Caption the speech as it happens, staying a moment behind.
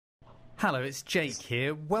Hello, it's Jake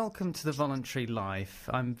here. Welcome to The Voluntary Life.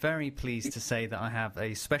 I'm very pleased to say that I have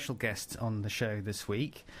a special guest on the show this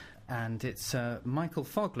week, and it's Michael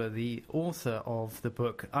Fogler, the author of the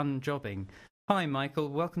book Unjobbing. Hi, Michael.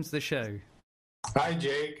 Welcome to the show. Hi,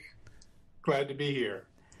 Jake. Glad to be here.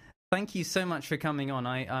 Thank you so much for coming on.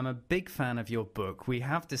 I'm a big fan of your book. We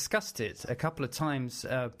have discussed it a couple of times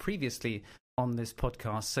previously on this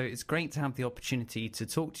podcast, so it's great to have the opportunity to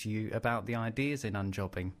talk to you about the ideas in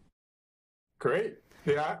Unjobbing. Great.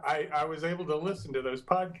 Yeah, I was able to listen to those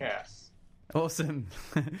podcasts. Awesome.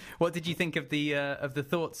 What did you think of the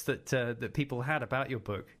thoughts that people had about your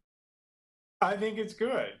book? I think it's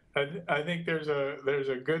good. I think there's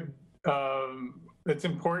a good. It's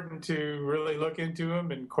important to really look into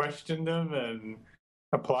them and question them and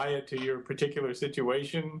apply it to your particular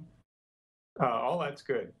situation. All that's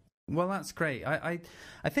good. Well, that's great. I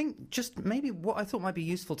think just maybe what I thought might be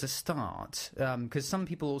useful to start, because some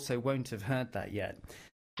people also won't have heard that yet,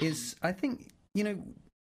 is I think,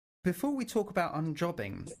 before we talk about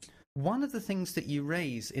unjobbing, one of the things that you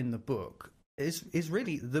raise in the book is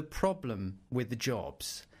really the problem with the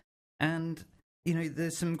jobs. And,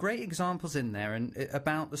 there's some great examples in there and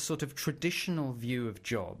about the sort of traditional view of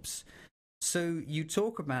jobs. So you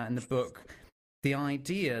talk about in the book the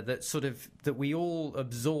idea that we all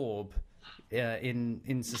absorb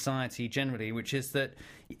in society generally, which is that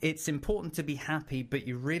it's important to be happy, but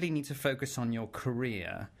you really need to focus on your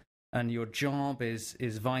career, and your job is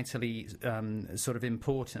vitally sort of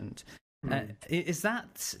important. Is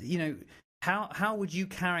that, how would you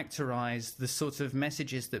characterize the sort of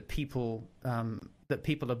messages that people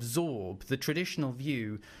absorb, the traditional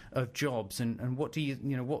view of jobs, and what do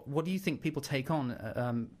what do you think people take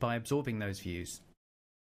on by absorbing those views?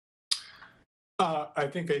 I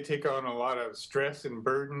think they take on a lot of stress and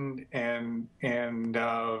burden, and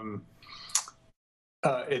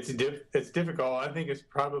it's difficult. I think it's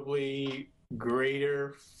probably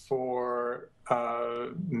greater for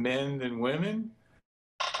men than women.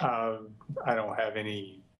 I don't have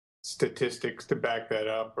any statistics to back that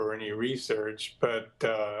up or any research, but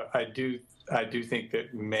I do think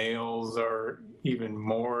that males are even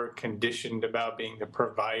more conditioned about being the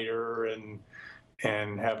provider and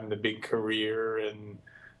having the big career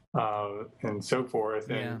and so forth.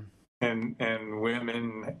 Yeah. And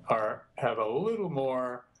women have a little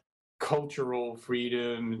more cultural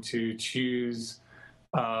freedom to choose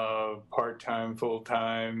part-time,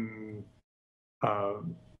 full-time,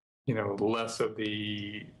 less of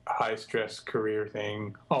the high-stress career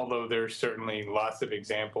thing, although there's certainly lots of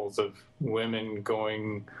examples of women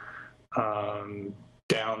going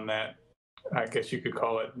down that, I guess you could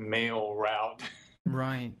call it, male route.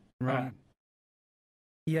 Right.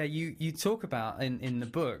 Yeah, you talk about in the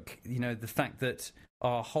book, the fact that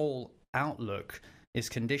our whole outlook is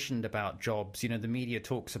conditioned about jobs. The media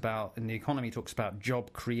talks about, and the economy talks about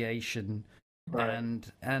job creation. Right.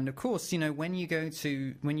 And of course, when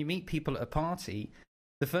you meet people at a party,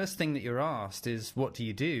 the first thing that you're asked is, what do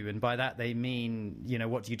you do? And by that they mean,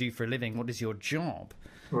 what do you do for a living? What is your job?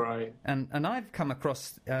 Right. And I've come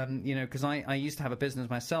across, because I used to have a business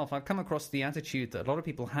myself, I've come across the attitude that a lot of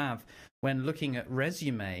people have when looking at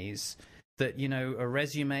resumes, that, a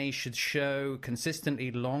resume should show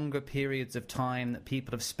consistently longer periods of time that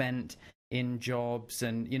people have spent in jobs.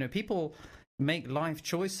 And, people make life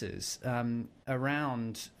choices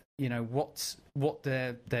around what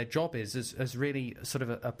their job is as really sort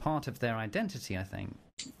of a part of their identity, I think.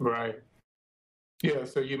 Right. Yeah,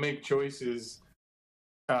 so you make choices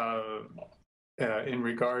in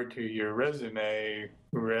regard to your resume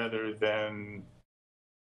rather than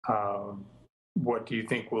what do you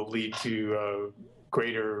think will lead to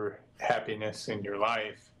greater happiness in your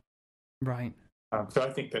life. Right. So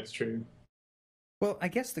I think that's true. Well, I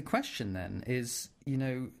guess the question then is,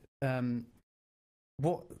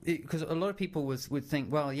 because a lot of people would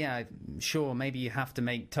think, well, yeah, sure, maybe you have to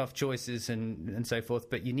make tough choices and so forth,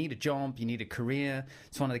 but you need a job, you need a career.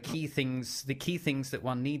 It's one of the key things that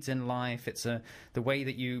one needs in life. It's the way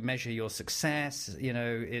that you measure your success.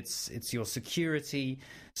 It's your security.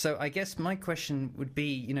 So I guess my question would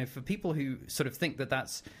be, for people who sort of think that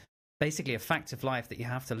that's basically a fact of life that you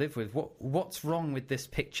have to live with, what's wrong with this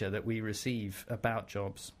picture that we receive about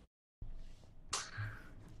jobs?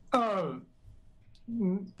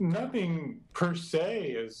 Nothing per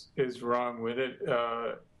se is wrong with it,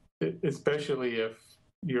 especially if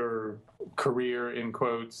your career, in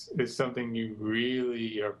quotes, is something you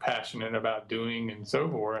really are passionate about doing and so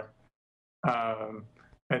forth.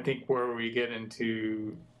 I think where we get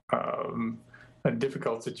into a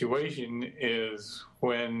difficult situation is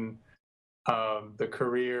when the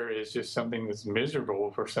career is just something that's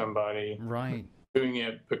miserable for somebody. Right. Doing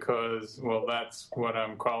it because, well, that's what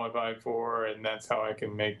I'm qualified for, and that's how I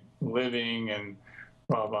can make a living, and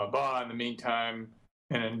blah blah blah. In the meantime,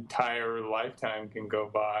 an entire lifetime can go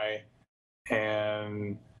by,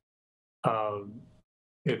 and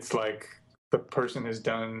it's like the person has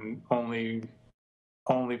done only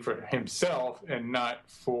for himself, and not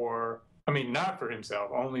for, I mean, not for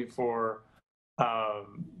himself, only for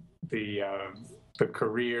um, the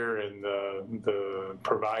career and the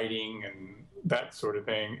providing and that sort of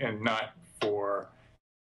thing, and not for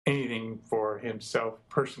anything for himself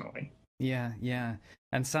personally. Yeah, yeah.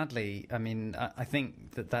 And sadly, I mean, I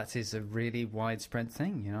think that is a really widespread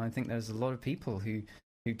thing. You know, I think there's a lot of people who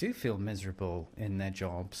do feel miserable in their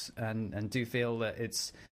jobs, and do feel that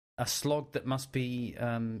it's a slog that must be,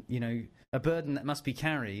 you know, a burden that must be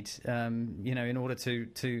carried, you know, in order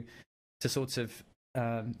to sort of,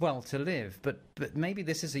 well, to live. But maybe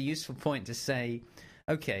this is a useful point to say,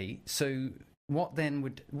 okay, so what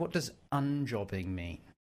does unjobbing mean?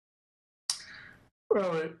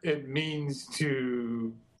 Well, it means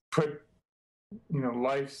to put,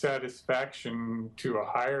 life satisfaction to a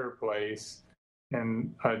higher place,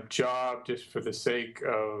 and a job just for the sake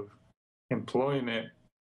of employment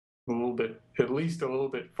a little bit, at least a little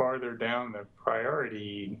bit farther down the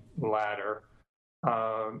priority ladder,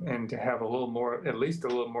 and to have a little more, at least a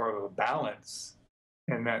little more of a balance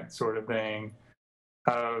and that sort of thing.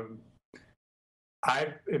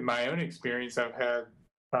 In my own experience, I've had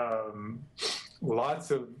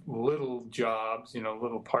lots of little jobs,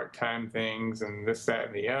 little part-time things and this, that,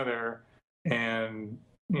 and the other. And,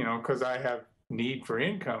 because I have need for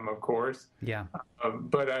income, of course. Yeah.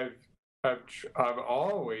 But I've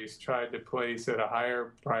always tried to place at a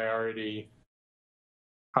higher priority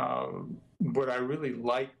would I really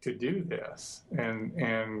like to do this, and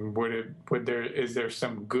is there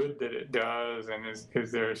some good that it does, and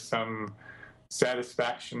is there some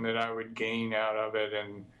satisfaction that I would gain out of it,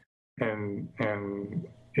 and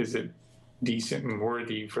is it decent and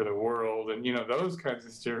worthy for the world, and those kinds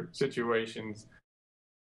of situations,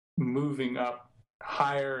 moving up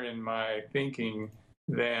higher in my thinking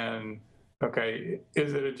than, okay,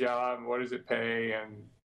 is it a job, what does it pay,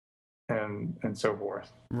 and so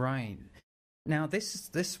forth. Right. Now,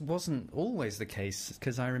 this wasn't always the case,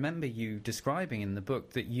 because I remember you describing in the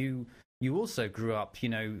book that you also grew up,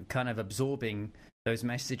 kind of absorbing those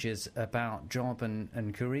messages about job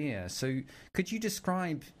and career. So could you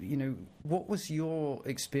describe, what was your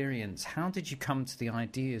experience? How did you come to the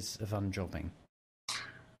ideas of unjobbing?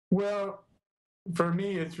 Well, for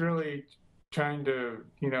me, it's really trying to,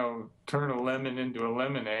 turn a lemon into a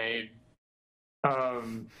lemonade.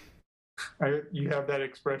 You have that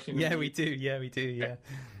expression? Yeah, we do. Yeah, we do. Yeah.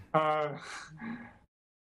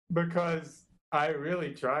 Because I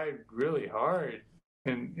really tried really hard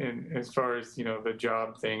in as far as, the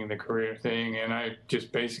job thing and the career thing, and I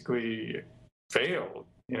just basically failed.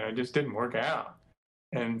 It just didn't work out.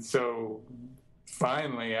 And so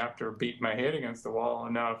finally, after beating my head against the wall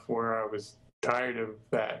enough where I was tired of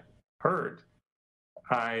that hurt,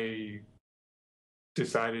 I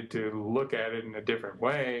decided to look at it in a different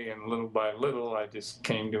way, and little by little I just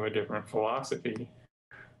came to a different philosophy,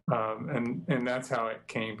 and that's how it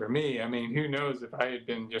came for me. I mean, who knows, if I had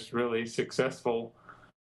been just really successful,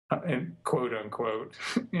 and quote unquote,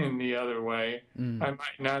 in the other way, I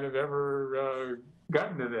might not have ever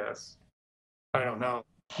gotten to this. I don't know,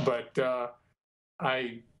 but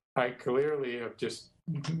I clearly have just,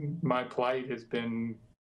 my plight has been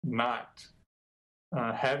not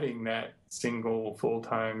having that single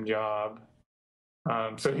full-time job.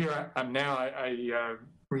 So here I'm now. I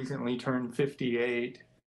recently turned 58,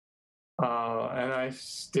 and I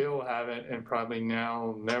still haven't, and probably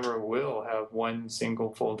now never will have, one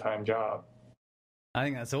single full-time job. I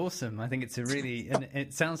think that's awesome. I think it's a really, and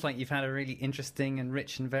it sounds like you've had a really interesting and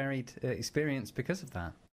rich and varied experience because of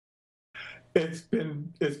that. It's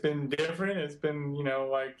been different. It's been,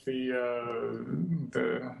 like the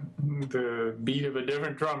beat of a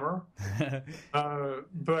different drummer.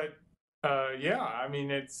 But yeah, I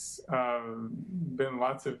mean, it's been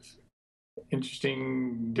lots of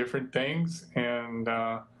interesting different things, and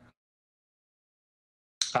but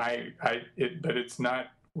it's not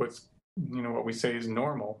what's, what we say is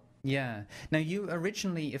normal. Yeah. Now, you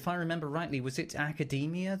originally, if I remember rightly, was it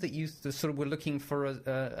academia that you sort of were looking for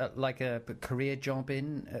a career job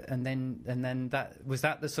in, and then that was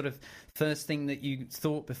that the sort of first thing that you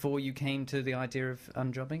thought before you came to the idea of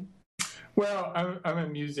unjobbing? Well, I'm a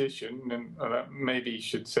musician, and maybe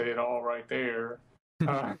should say it all right there.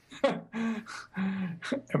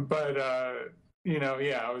 But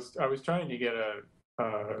I was trying to get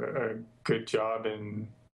a good job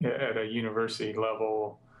at a university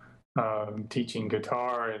level, teaching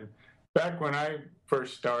guitar. And back when I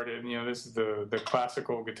first started, this is the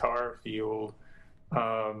classical guitar field.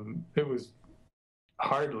 It was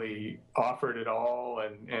hardly offered at all,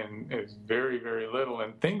 and it's very, very little.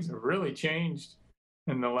 And things have really changed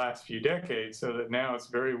in the last few decades, so that now it's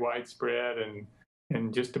very widespread and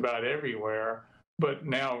just about everywhere. But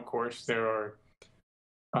now, of course, there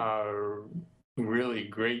are really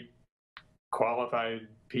great qualified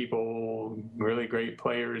people, really great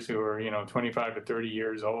players who are 25 to 30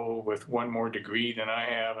 years old with one more degree than I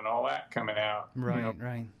have, and all that coming out. Right,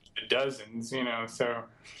 right. Dozens. So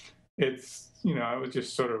it's it was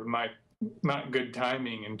just sort of my not good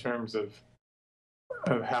timing in terms of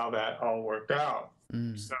how that all worked out.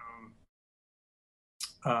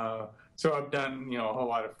 So I've done a whole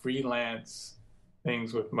lot of freelance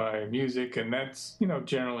things with my music, and that's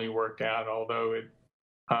generally worked out, although it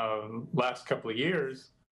last couple of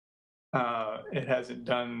years it hasn't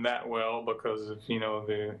done that well because of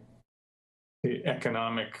the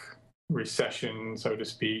economic recession, so to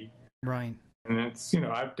speak. Right. And it's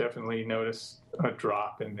I've definitely noticed a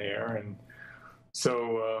drop in there. And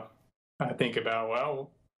so I think about,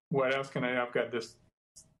 well, what else can I've got this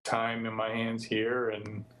time in my hands here,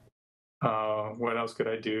 and what else could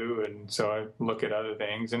I do? And so I look at other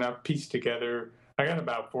things, and I've pieced together, I got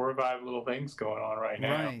about 4 or 5 little things going on right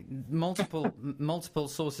now. Right, multiple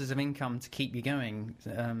sources of income to keep you going,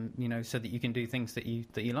 so that you can do things that you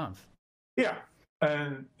love. Yeah,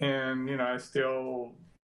 and I still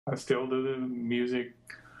do the music.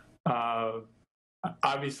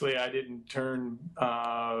 Obviously, I didn't turn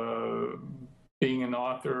being an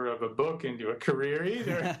author of a book into a career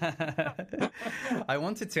either. I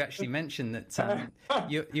wanted to actually mention that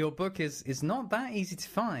your book is not that easy to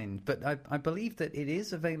find, but I believe that it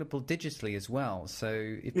is available digitally as well.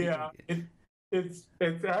 So it's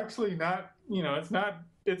actually not.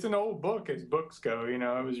 It's an old book as books go. It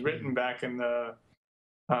was written back in the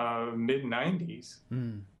mid '90s.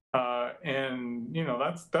 And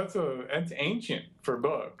that's ancient for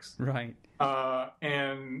books, right?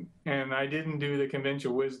 And I didn't do the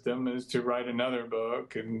conventional wisdom as to write another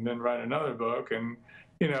book and then write another book, and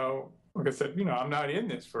like I said, I'm not in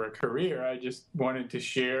this for a career. I just wanted to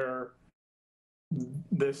share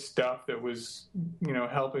this stuff that was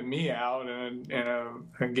helping me out and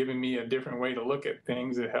giving me a different way to look at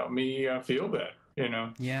things that helped me feel better.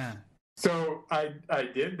 Yeah. So I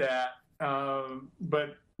did that,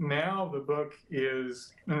 but now the book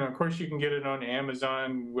is, and of course you can get it on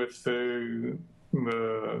Amazon with the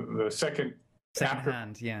second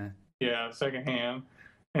hand, second hand,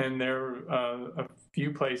 and there are a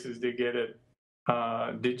few places to get it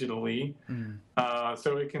digitally,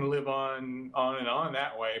 so it can live on and on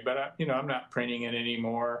that way. But I'm not printing it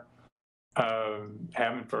anymore.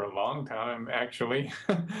 Haven't for a long time, actually.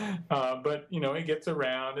 But it gets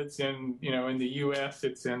around. It's in in the U.S.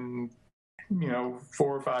 it's in 400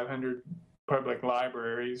 or 500 public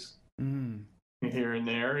libraries here and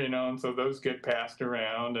there, and so those get passed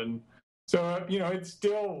around, and so it's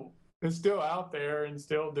still out there and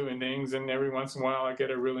still doing things. And every once in a while I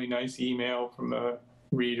get a really nice email from a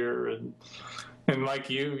reader, and like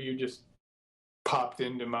you just popped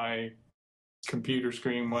into my computer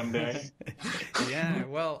screen one day. Yeah,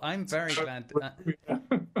 well, I'm very glad.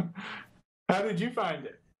 How did you find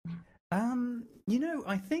it?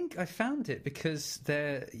 I think I found it because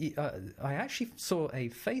I actually saw a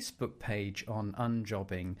Facebook page on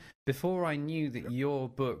Unjobbing before I knew that your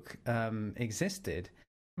book existed.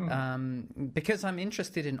 Because I'm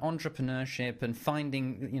interested in entrepreneurship and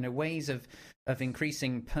finding ways of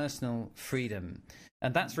increasing personal freedom,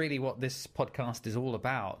 and that's really what this podcast is all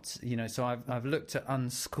about. So I've looked at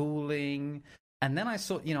unschooling. And then I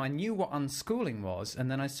saw, I knew what unschooling was, and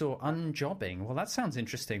then I saw unjobbing. Well, that sounds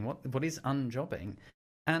interesting. What is unjobbing?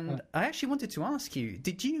 And I actually wanted to ask you: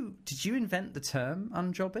 Did you invent the term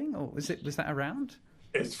unjobbing, or was that around?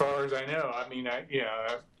 As far as I know, I mean,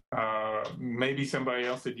 maybe somebody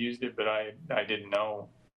else had used it, but I didn't know.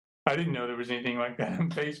 I didn't know there was anything like that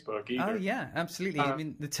on Facebook either. Oh yeah, absolutely. I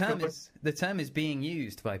mean, the term is being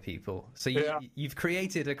used by people. So you've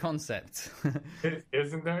created a concept.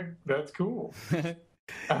 Isn't that's cool?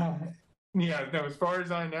 As far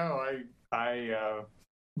as I know,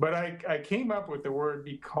 but I came up with the word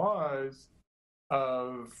because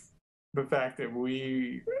of the fact that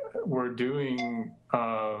we were doing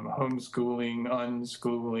homeschooling,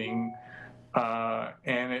 unschooling,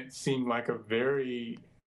 and it seemed like a very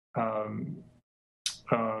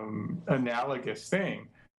analogous thing.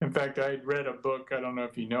 In fact, I'd read a book, I don't know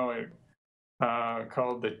if you know it,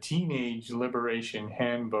 called the Teenage Liberation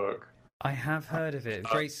Handbook. I have heard of it.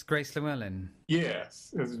 Grace Llwellyn.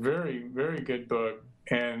 Yes, it's a very, very good book.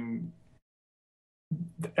 And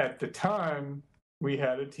at the time, we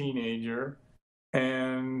had a teenager,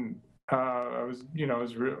 and I was,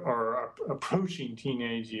 approaching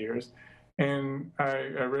teenage years, and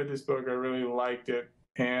I read this book. I really liked it,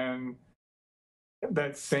 and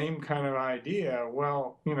that same kind of idea.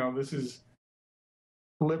 Well, this is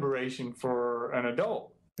liberation for an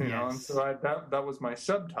adult, know, and so that was my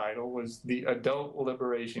subtitle, was the Adult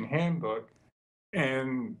Liberation Handbook,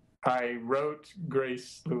 and I wrote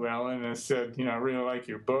Grace Llwellyn and I said, I really like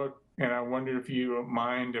your book, and I wonder if you don't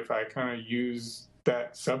mind if I kind of use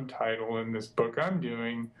that subtitle in this book I'm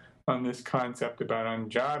doing on this concept about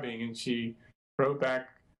unjobbing. And she wrote back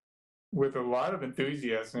with a lot of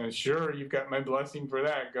enthusiasm, and sure, you've got my blessing for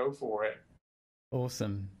that, go for it.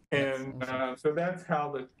 Awesome. And awesome. So that's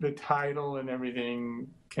how the title and everything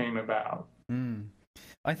came about.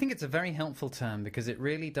 I think it's a very helpful term because it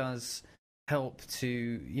really does help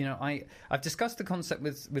to, I've discussed the concept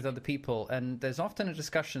with other people, and there's often a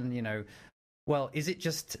discussion, well, is it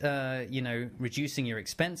just, reducing your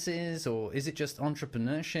expenses, or is it just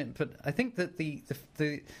entrepreneurship? But I think that the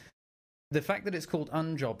fact that it's called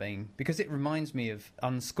unjobbing, because it reminds me of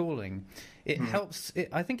unschooling, it helps.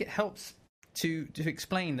 I think it helps to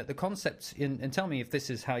explain that the concept, and tell me if this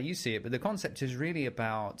is how you see it, but the concept is really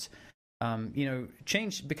about,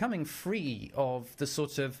 becoming free of the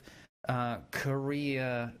sort of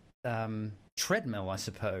career treadmill, I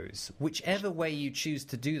suppose. Whichever way you choose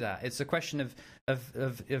to do that, it's a question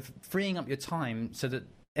of freeing up your time so that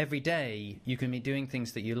every day you can be doing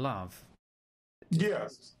things that you love.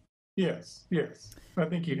 Yes. I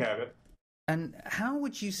think you have it. And how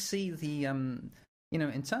would you see the,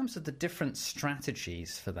 in terms of the different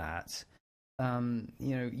strategies for that?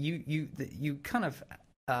 You kind of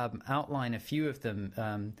outline a few of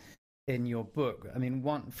them in your book. I mean,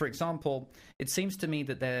 one, for example, it seems to me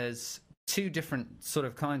that there's two different sort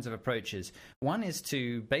of kinds of approaches. One is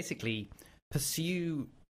to basically pursue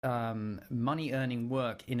money earning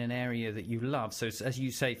work in an area that you love. So as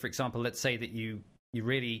you say, for example, let's say that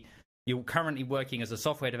you're currently working as a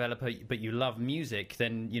software developer, but you love music,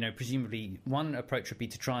 then, presumably one approach would be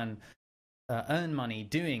to try and earn money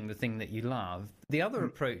doing the thing that you love. The other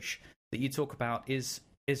approach that you talk about is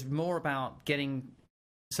more about getting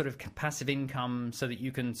sort of passive income so that you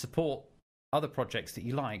can support other projects that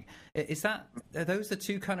you like. Are those the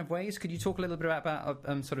two kind of ways? Could you talk a little bit about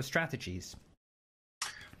sort of strategies?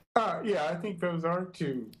 Yeah, I think those are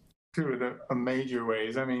two of the major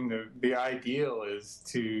ways. I mean, the ideal is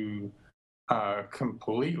to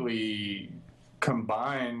completely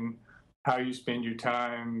combine how you spend your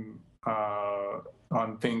time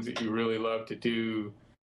on things that you really love to do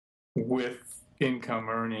with income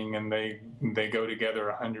earning, and they go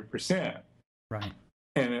together 100%. Right.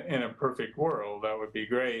 In a perfect world, that would be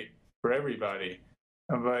great for everybody.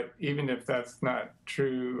 But even if that's not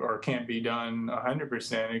true or can't be done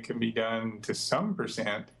 100%, it can be done to some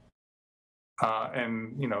percent.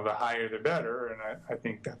 And, the higher the better. And I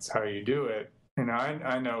think that's how you do it.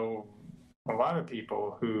 I know a lot of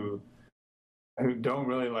people who don't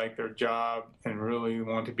really like their job and really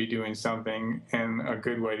want to be doing something. And a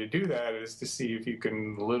good way to do that is to see if you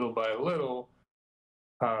can, little by little,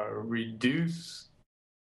 reduce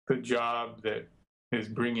the job that is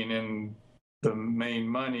bringing in the main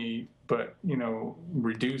money, but,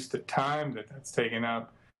 reduce the time that's taken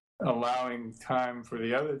up, allowing time for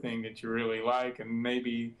the other thing that you really like, and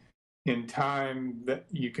maybe in time that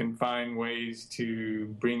you can find ways to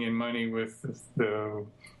bring in money with the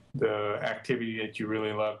activity that you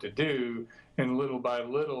really love to do, and little by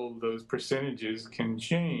little those percentages can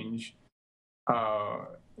change,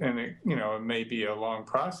 and it may be a long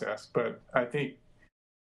process, but I think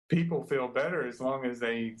people feel better as long as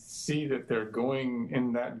they see that they're going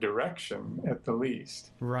in that direction at the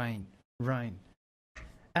least. Right.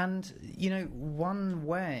 And, one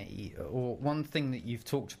way, or one thing that you've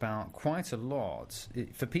talked about quite a lot,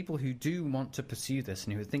 for people who do want to pursue this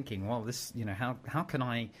and who are thinking, well, this, how can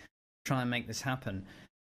I try and make this happen?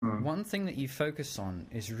 One thing that you focus on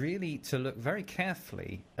is really to look very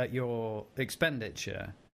carefully at your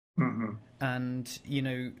expenditure. And,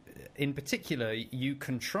 in particular, you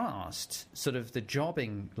contrast sort of the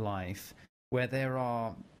jobbing life, where there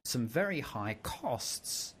are some very high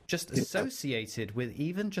costs just associated with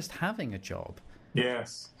even just having a job.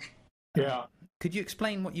 Yes. Yeah. Could you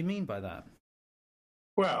explain what you mean by that?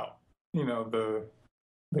 Well, the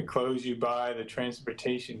clothes you buy, the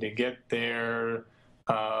transportation to get there,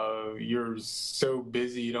 you're so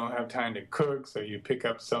busy you don't have time to cook, so you pick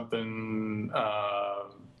up something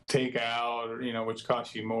takeout, which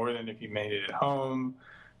costs you more than if you made it at home.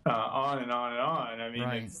 On and on and on. I mean,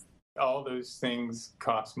 Right. it's all those things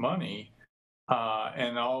cost money,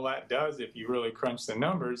 and all that does, if you really crunch the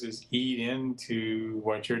numbers, is eat into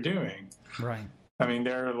what you're doing. Right. I mean,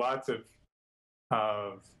 there are lots of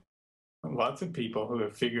people who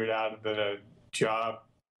have figured out that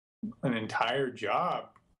an entire job,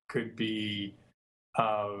 could be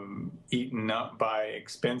eaten up by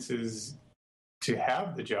expenses to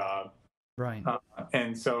have the job. Right.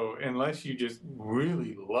 And so, unless you just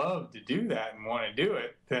really love to do that and want to do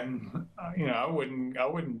it, then I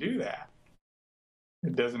wouldn't do that.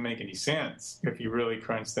 It doesn't make any sense if you really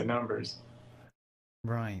crunch the numbers.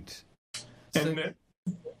 Right. And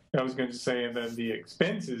I was going to say that the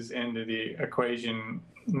expenses end of the equation,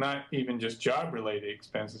 not even just job-related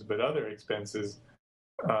expenses, but other expenses,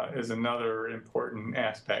 is another important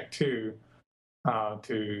aspect too,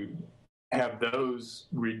 to have those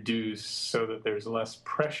reduced so that there's less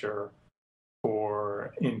pressure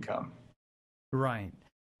for income. Right.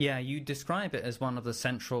 Yeah, you describe it as one of the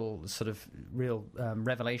central sort of real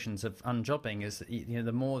revelations of unjobbing is that,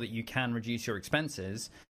 the more that you can reduce your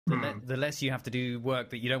expenses, the less you have to do work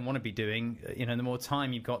that you don't want to be doing, the more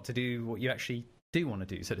time you've got to do what you actually do want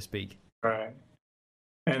to do, so to speak. Right.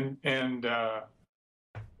 And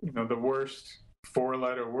the worst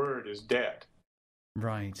four-letter word is debt.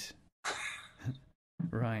 Right.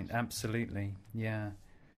 Right, absolutely. Yeah.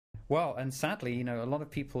 Well, and sadly, a lot of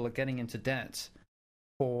people are getting into debt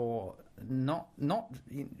for not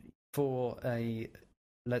for a,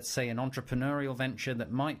 let's say, an entrepreneurial venture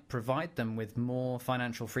that might provide them with more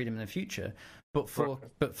financial freedom in the future, but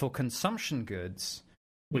for consumption goods,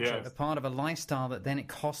 which are a part of a lifestyle that then it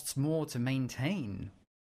costs more to maintain.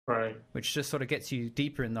 Right. Which just sort of gets you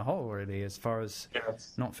deeper in the hole, really, as far as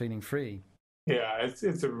not feeling free. Yeah,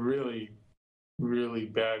 it's a really, really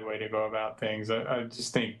bad way to go about things. I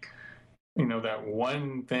just think, that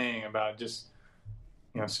one thing about just,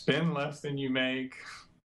 spend less than you make,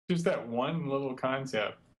 just that one little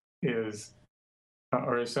concept is,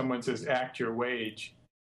 or as someone says, act your wage.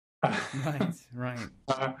 Right.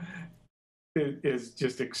 It is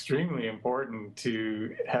just extremely important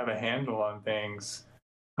to have a handle on things.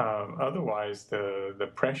 Otherwise,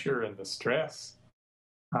 the pressure and the stress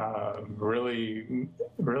really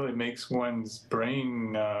makes one's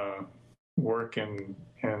brain work in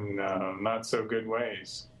not so good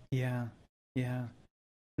ways. Yeah.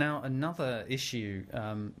 Now, another issue,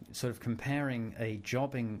 sort of comparing a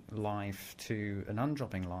jobbing life to an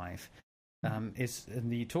unjobbing life, is,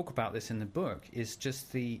 and you talk about this in the book, is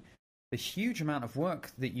just the huge amount of work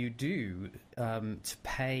that you do to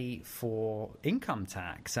pay for income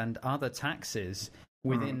tax and other taxes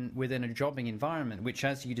within a jobbing environment, which,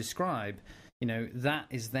 as you describe, that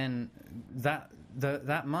is then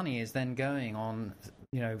that money is then going on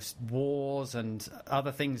wars and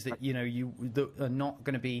other things that that are not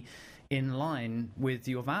going to be in line with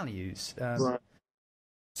your values. Right.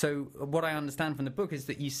 So what I understand from the book is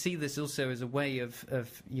that you see this also as a way of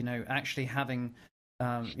actually having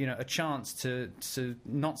a chance to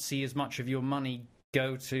not see as much of your money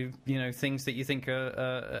go to things that you think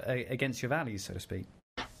are against your values, so to speak.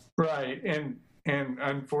 Right, and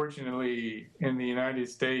unfortunately, in the United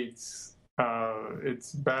States,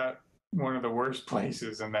 it's about one of the worst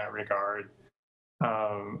places in that regard.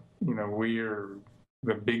 We are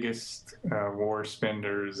the biggest war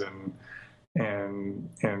spenders and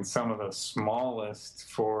some of the smallest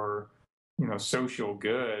for social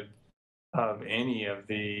good of any of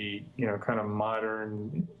the kind of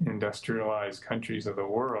modern industrialized countries of the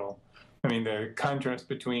world. I mean, the contrast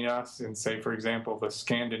between us and, say, for example, the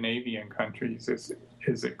Scandinavian countries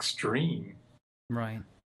is extreme. Right.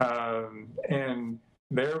 And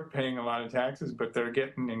they're paying a lot of taxes, but they're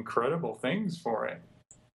getting incredible things for it.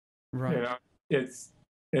 Right. It's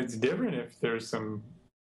different if there's some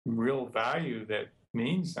real value that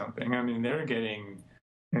means something. I mean, they're getting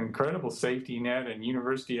incredible safety net and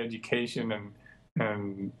university education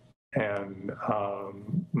and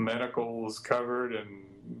medicals covered and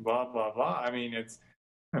blah blah blah. I mean, it's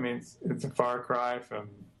a far cry from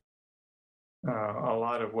a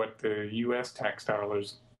lot of what the U.S. tax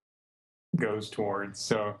dollars goes towards.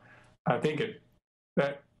 So I think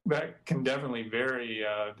that can definitely vary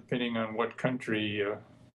depending on what country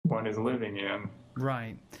one is living in.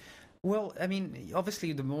 Right. Well, I mean,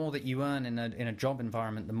 obviously, the more that you earn in a job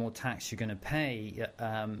environment, the more tax you're going to pay.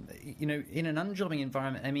 In an unjobbing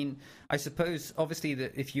environment, I mean, I suppose obviously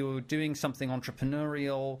that if you're doing something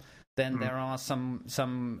entrepreneurial, then there are some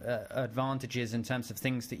advantages in terms of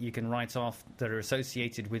things that you can write off that are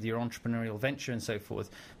associated with your entrepreneurial venture and so forth.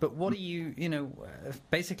 But what do you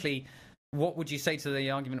basically? What would you say to the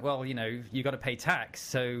argument? Well, you got to pay tax,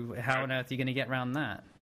 so how on earth are you going to get around that?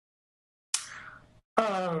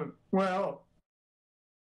 Well,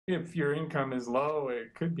 if your income is low,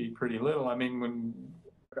 it could be pretty little. I mean, when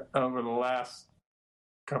over the last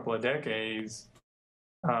couple of decades,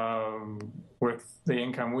 with the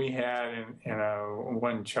income we had and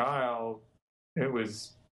one child, it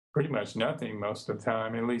was pretty much nothing most of the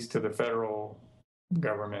time, at least to the federal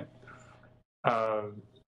government.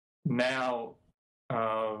 Now,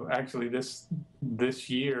 actually, this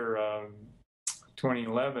year,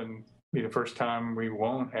 2011. Be the first time we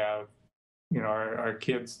won't have, our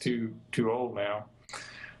kids too old now.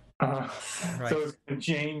 Right. So it's going to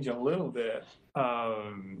change a little bit,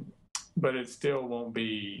 but it still won't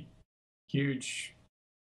be huge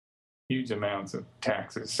amounts of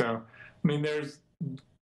taxes. So, I mean, there's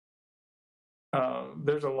a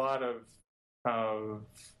lot of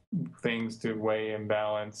things to weigh and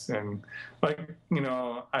balance, and I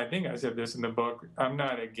think I said this in the book. I'm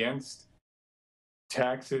not against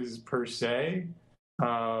taxes per se,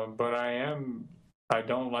 but I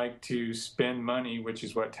don't like to spend money, which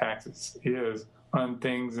is what taxes is, on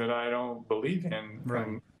things that I don't believe in,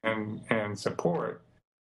 right, and support.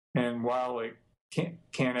 And while it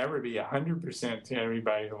can't ever be 100% to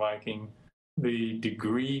everybody's liking, the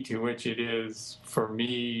degree to which it is for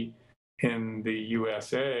me in the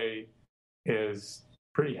USA is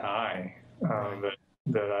pretty high,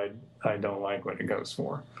 that I don't like what it goes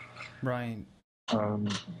for. Right.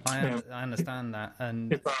 I understand that,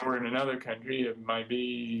 and if I were in another country, it might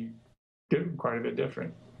be quite a bit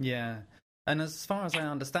different. Yeah, and as far as I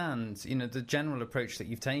understand, the general approach that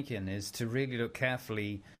you've taken is to really look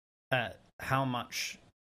carefully at how much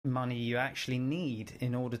money you actually need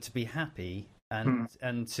in order to be happy,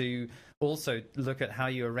 and to also look at how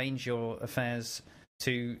you arrange your affairs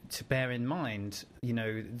to bear in mind,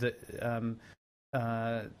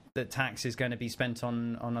 that tax is going to be spent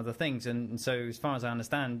on other things. And so as far as I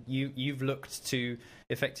understand, you've looked to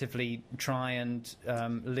effectively try and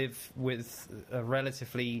live with a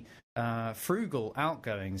relatively frugal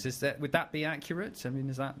outgoings. Would that be accurate? I mean,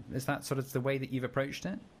 is that sort of the way that you've approached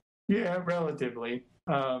it? Yeah, relatively.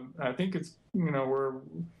 I think it's, we're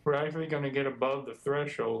actually going to get above the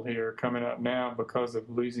threshold here coming up now because of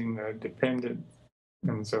losing the dependent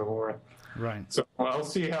and so forth. Right. So I'll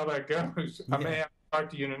see how that goes. Yeah. I may have to talk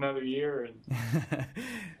to you in another year and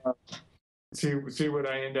see what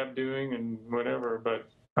I end up doing and whatever. But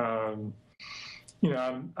I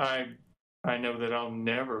know that I'll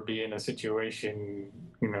never be in a situation,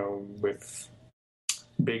 with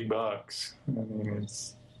big bucks. I mean,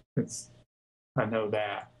 it's I know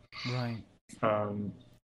that. Right.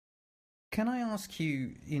 Can I ask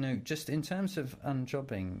you, just in terms of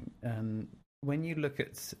unjobbing, when you look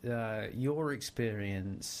at your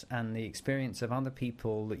experience and the experience of other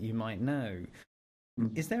people that you might know,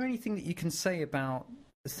 is there anything that you can say about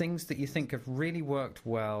things that you think have really worked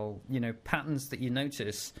well, patterns that you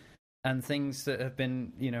notice, and things that have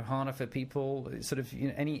been, harder for people, sort of,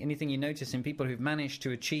 anything you notice in people who've managed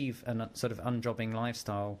to achieve a sort of unjobbing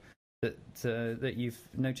lifestyle that you've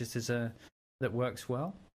noticed that works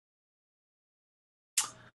well?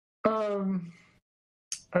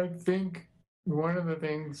 I think one of the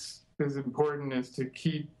things that's important is to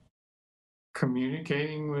keep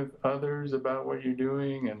communicating with others about what you're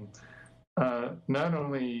doing, and not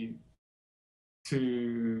only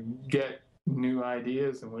to get new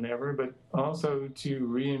ideas and whatever, but also to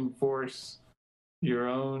reinforce your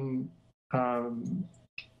own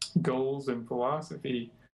goals and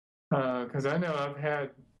philosophy. Because I know I've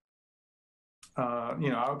had,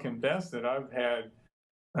 I'll confess that I've had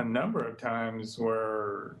a number of times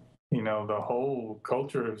where, the whole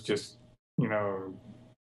culture has just,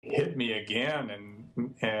 hit me again,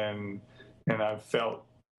 and I've felt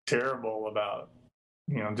terrible about,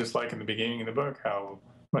 just like in the beginning of the book, how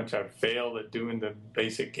much I've failed at doing the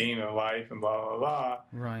basic game of life and blah, blah, blah.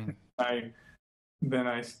 Right. Then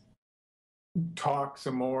I talk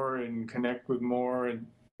some more and connect with more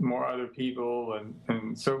other people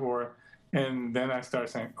and so forth. And then I start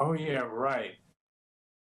saying, oh yeah, right.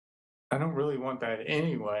 I don't really want that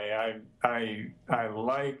anyway. I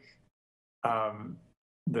like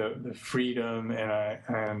the freedom,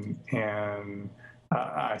 and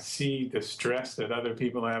I see the stress that other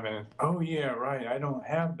people have, and oh yeah, right, I don't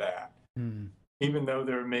have that. Even though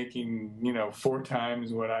they're making 4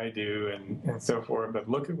 times what I do and so forth, but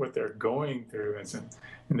look at what they're going through, and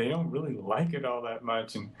they don't really like it all that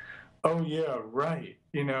much. And oh yeah, right,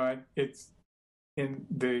 it's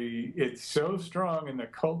so strong in the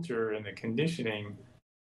culture and the conditioning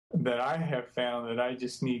that I have found that I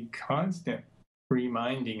just need constant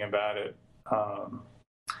reminding about it.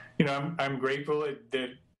 I'm grateful that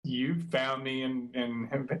you found me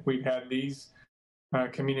and we've had these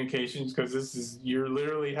communications, because you're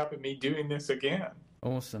literally helping me doing this again.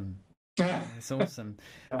 Awesome. It's awesome.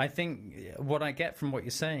 I think what I get from what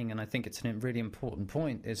you're saying, and I think it's a really important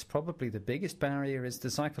point, is probably the biggest barrier is the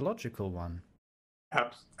psychological one.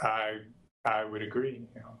 I would agree.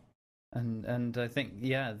 And I think,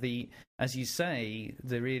 as you say,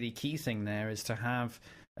 the really key thing there is to have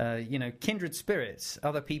kindred spirits,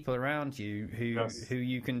 other people around you who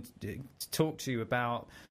you can talk to about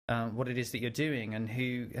what it is that you're doing, and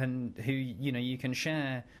who you can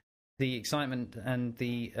share the excitement and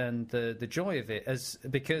the joy of it,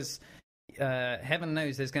 because heaven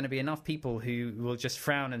knows there's going to be enough people who will just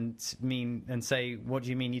frown and say, what do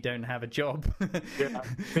you mean you don't have a job? Yeah,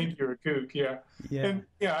 I think you're a kook. And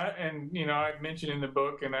I mentioned in the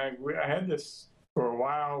book, and I had this for a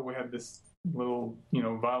while. We had this little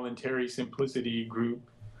voluntary simplicity group,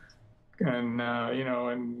 and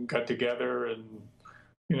and got together, and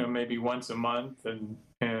maybe once a month,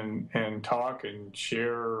 and talk and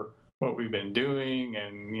share what we've been doing,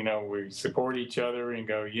 and we support each other and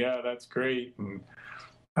go, yeah, that's great, and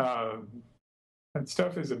that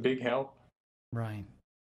stuff is a big help. Right.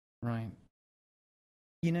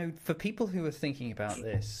 For people who are thinking about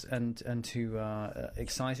this and who are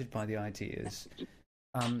excited by the ideas,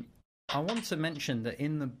 I want to mention that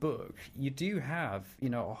in the book you do have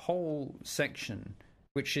a whole section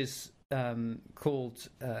which is called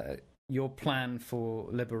Your Plan for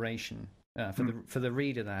Liberation, for the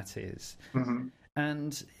reader, that is.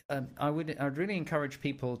 And I'd really encourage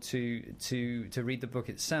people to read the book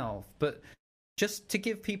itself, but just to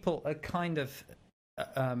give people a kind of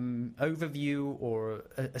overview or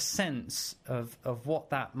a sense of what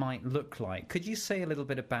that might look like. Could you say a little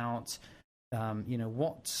bit about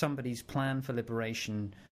what somebody's plan for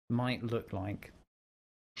liberation might look like?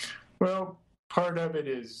 Well, part of it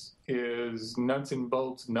is nuts and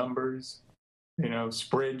bolts numbers,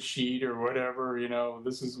 spreadsheet or whatever.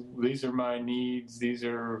 These are my needs, these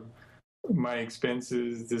are my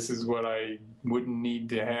expenses, this is what I wouldn't need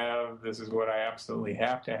to have, this is what I absolutely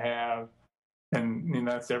have to have, and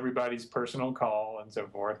that's everybody's personal call and so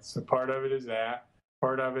forth. So part of it is that.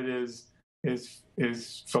 Part of it is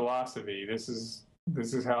philosophy. This is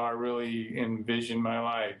how I really envision my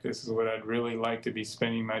life. This is what I'd really like to be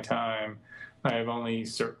spending my time. I have only a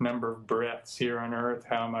certain number of breaths here on earth.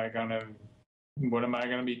 What am I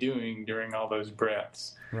going to be doing during all those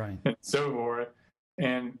breaths? Right. And so forth.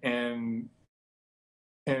 And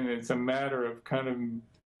it's a matter of kind of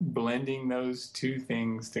blending those two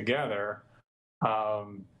things together.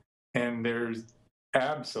 And there's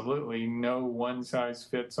absolutely no one size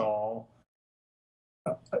fits all.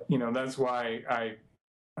 That's why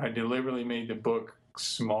I deliberately made the book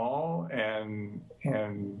small, and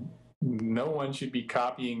no one should be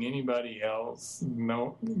copying anybody else.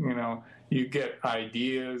 No, you get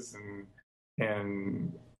ideas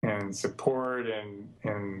and support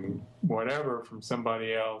and whatever from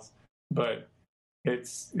somebody else, but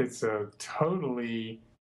it's a totally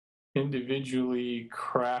individually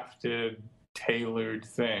crafted, tailored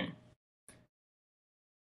thing.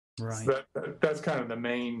 Right. So that's kind of the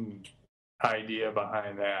main idea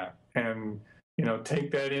behind that. And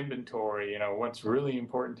take that inventory. What's really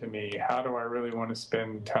important to me? How do I really want to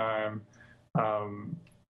spend time?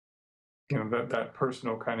 That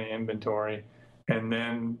personal kind of inventory, and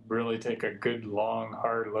then really take a good, long,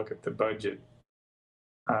 hard look at the budget.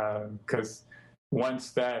 Because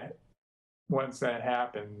once that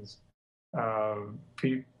happens,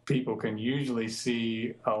 people can usually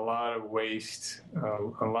see a lot of waste,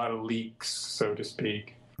 a lot of leaks, so to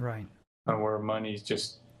speak. Right. Where money's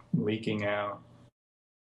just leaking out.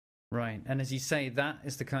 Right. And as you say, that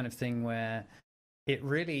is the kind of thing where it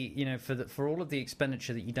really, for all of the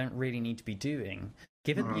expenditure that you don't really need to be doing,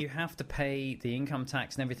 given that you have to pay the income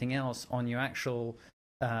tax and everything else on your actual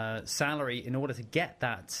salary in order to get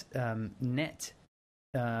that net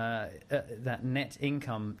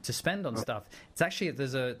income to spend on stuff. It's actually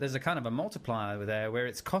there's a kind of a multiplier over there where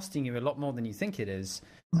it's costing you a lot more than you think it is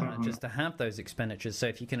just to have those expenditures. So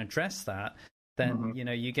if you can address that, then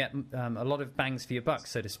you get a lot of bangs for your buck,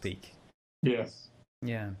 so to speak. Yes.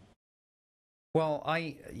 Yeah. Well,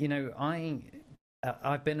 I've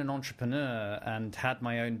been an entrepreneur and had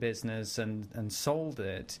my own business and sold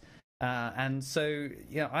it. And so,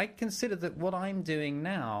 I consider that what I'm doing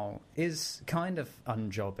now is kind of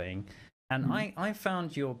unjobbing. And I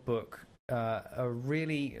found your book a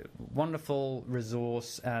really wonderful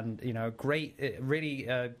resource, and it really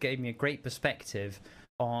gave me a great perspective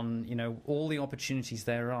on all the opportunities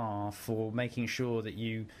there are for making sure that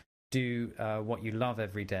you do what you love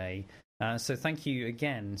every day. So thank you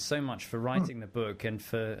again so much for writing the book and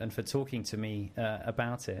for talking to me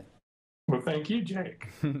about it. Well, thank you, Jake.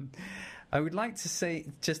 I would like to say,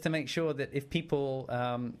 just to make sure that if people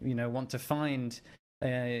want to find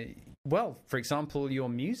for example, your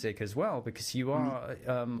music as well, because you are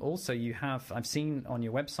also, I've seen on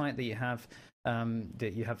your website that you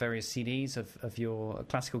have various CDs of your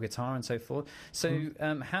classical guitar and so forth. So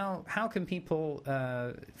how can people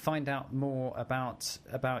find out more about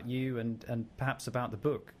you and perhaps about the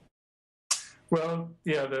book? Well,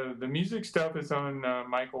 yeah, the music stuff is on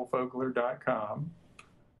michaelfogler.com.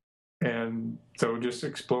 And so just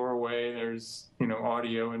explore away. There's,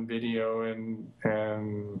 audio and video and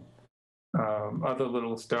other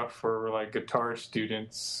little stuff for like guitar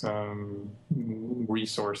students,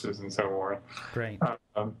 resources and so forth. Great.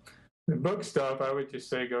 The book stuff, I would just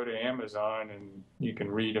say go to Amazon and you can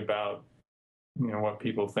read about, what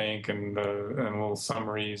people think and little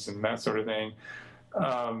summaries and that sort of thing.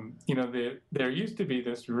 There used to be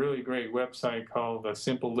this really great website called the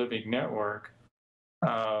Simple Living Network.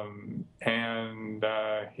 The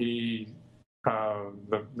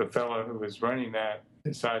fellow who was running that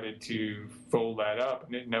decided to fold that up,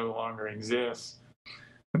 and it no longer exists.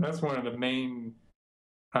 And that's one of the main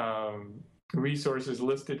resources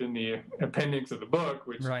listed in the appendix of the book,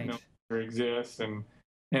 which right. no longer exists. And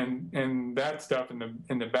that stuff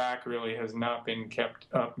in the back really has not been kept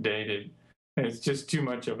updated. And it's just too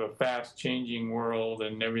much of a fast changing world,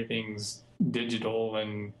 and everything's digital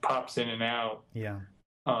and pops in and out. Yeah.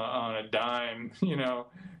 On a dime,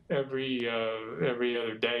 every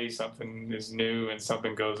other day something is new and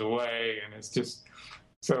something goes away, and it's just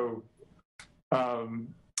so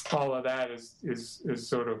all of that is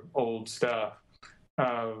sort of old stuff.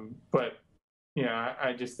 But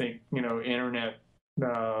I just think internet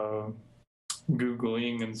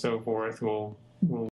googling and so forth will